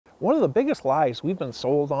One of the biggest lies we've been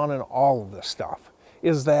sold on in all of this stuff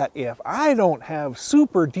is that if I don't have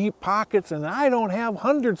super deep pockets and I don't have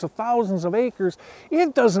hundreds of thousands of acres,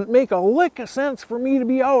 it doesn't make a lick of sense for me to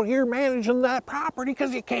be out here managing that property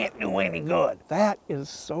because you can't do any good. That is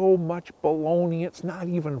so much baloney, it's not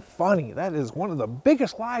even funny. That is one of the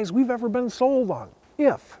biggest lies we've ever been sold on.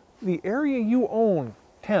 If the area you own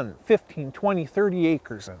 10, 15, 20, 30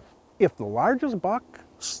 acres in, if the largest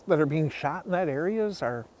bucks that are being shot in that areas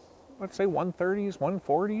are, let's say 130s,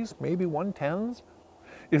 140s, maybe 110s,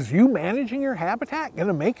 is you managing your habitat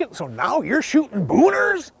gonna make it so now you're shooting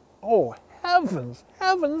booners? Oh, heavens,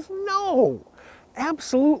 heavens, no.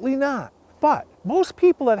 Absolutely not. But most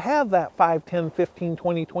people that have that 5, 10, 15,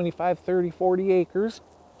 20, 25, 30, 40 acres,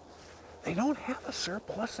 they don't have a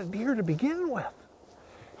surplus of deer to begin with.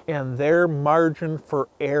 And their margin for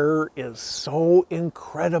error is so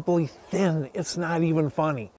incredibly thin, it's not even funny.